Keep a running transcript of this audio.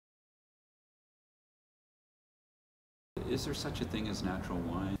is there such a thing as natural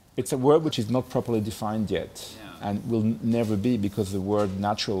wine? It's a word which is not properly defined yet, Yeah. and will never be, because the word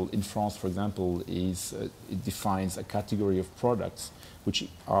natural in France, for example, it defines a category of products which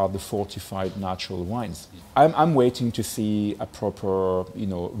are the fortified natural wines. I'm waiting to see a proper,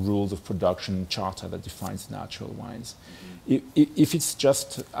 rules of production charter that defines natural wines. If it's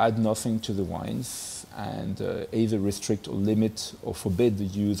just add nothing to the wines and either restrict or limit or forbid the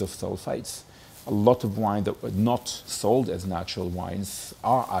use of sulfites, a lot of wine that were not sold as natural wines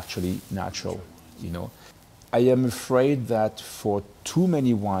are actually natural, I am afraid that for too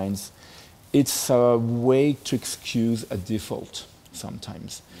many wines, it's a way to excuse a default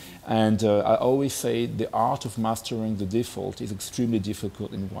sometimes. And I always say the art of mastering the default is extremely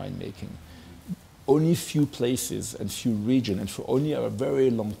difficult in winemaking. Only few places and few regions, and for only a very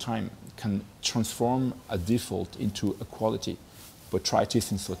long time, can transform a default into a quality.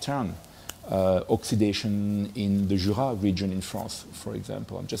 Botrytis in Sauternes, oxidation in the Jura region in France, for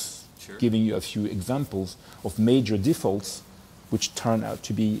example. I'm just giving you a few examples of major defaults which turn out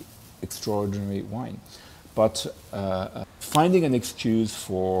to be extraordinary wine. But finding an excuse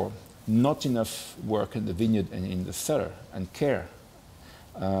for not enough work in the vineyard and in the cellar and care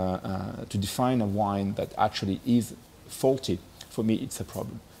to define a wine that actually is faulty, for me it's a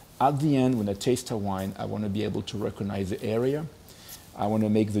problem. At the end, when I taste a wine, I want to be able to recognize the area. I want to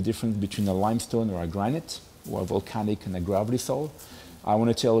make the difference between a limestone or a granite, or a volcanic and a gravelly soil. I want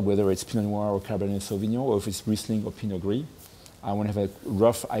to tell whether it's Pinot Noir or Cabernet Sauvignon, or if it's Riesling or Pinot Gris. I want to have a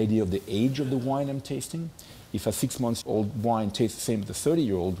rough idea of the age of the wine I'm tasting. If a 6-month-old wine tastes the same as a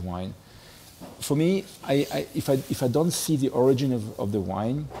 30-year-old wine, for me, if I don't see the origin of the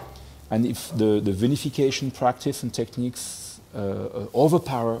wine, and if the vinification practice and techniques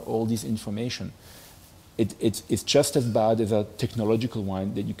overpower all this information, it's just as bad as a technological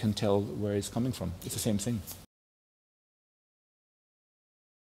wine that you can tell where it's coming from. It's the same thing.